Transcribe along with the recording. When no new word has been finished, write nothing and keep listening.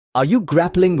Are you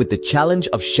grappling with the challenge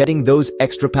of shedding those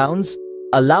extra pounds?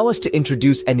 Allow us to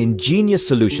introduce an ingenious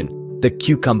solution, the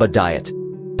cucumber diet.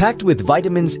 Packed with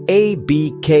vitamins A,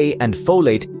 B, K, and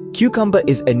folate, cucumber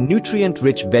is a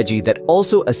nutrient-rich veggie that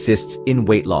also assists in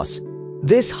weight loss.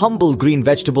 This humble green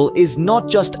vegetable is not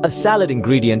just a salad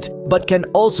ingredient, but can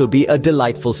also be a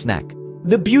delightful snack.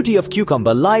 The beauty of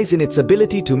cucumber lies in its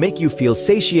ability to make you feel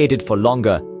satiated for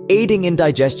longer, aiding in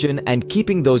digestion and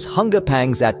keeping those hunger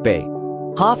pangs at bay.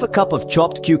 Half a cup of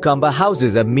chopped cucumber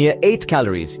houses a mere 8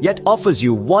 calories, yet offers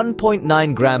you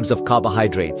 1.9 grams of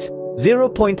carbohydrates,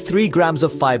 0.3 grams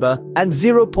of fiber, and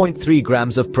 0.3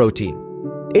 grams of protein.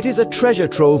 It is a treasure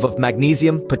trove of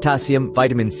magnesium, potassium,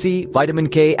 vitamin C, vitamin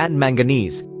K, and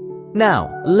manganese. Now,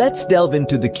 let's delve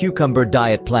into the cucumber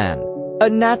diet plan, a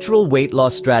natural weight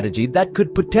loss strategy that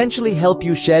could potentially help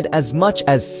you shed as much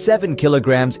as 7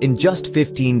 kilograms in just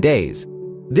 15 days.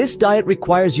 This diet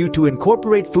requires you to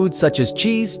incorporate foods such as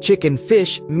cheese, chicken,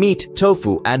 fish, meat,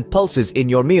 tofu, and pulses in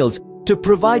your meals to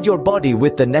provide your body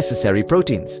with the necessary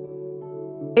proteins.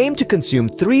 Aim to consume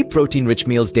 3 protein-rich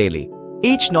meals daily,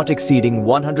 each not exceeding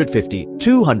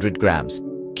 150-200 grams.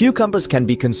 Cucumbers can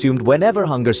be consumed whenever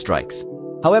hunger strikes.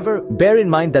 However, bear in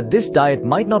mind that this diet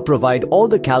might not provide all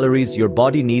the calories your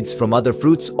body needs from other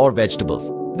fruits or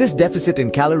vegetables. This deficit in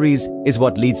calories is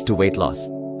what leads to weight loss.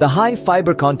 The high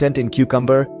fiber content in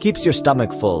cucumber keeps your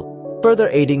stomach full, further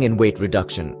aiding in weight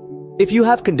reduction. If you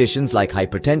have conditions like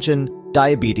hypertension,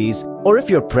 diabetes, or if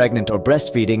you're pregnant or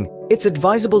breastfeeding, it's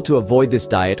advisable to avoid this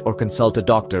diet or consult a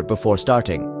doctor before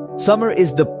starting. Summer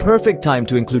is the perfect time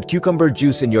to include cucumber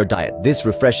juice in your diet. This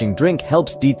refreshing drink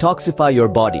helps detoxify your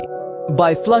body.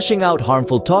 By flushing out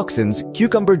harmful toxins,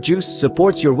 cucumber juice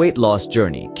supports your weight loss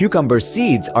journey. Cucumber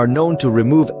seeds are known to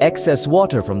remove excess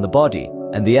water from the body,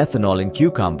 and the ethanol in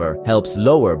cucumber helps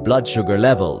lower blood sugar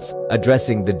levels,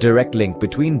 addressing the direct link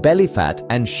between belly fat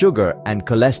and sugar and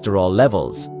cholesterol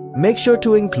levels. Make sure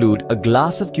to include a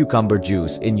glass of cucumber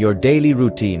juice in your daily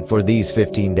routine for these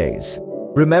 15 days.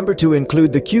 Remember to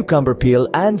include the cucumber peel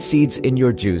and seeds in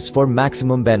your juice for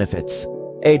maximum benefits.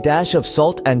 A dash of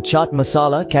salt and chaat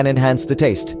masala can enhance the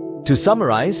taste. To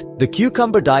summarize, the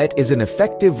cucumber diet is an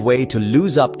effective way to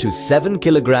lose up to 7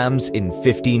 kilograms in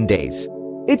 15 days.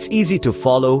 It's easy to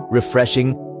follow,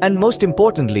 refreshing, and most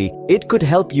importantly, it could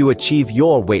help you achieve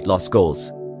your weight loss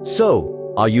goals.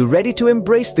 So, are you ready to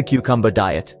embrace the cucumber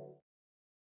diet?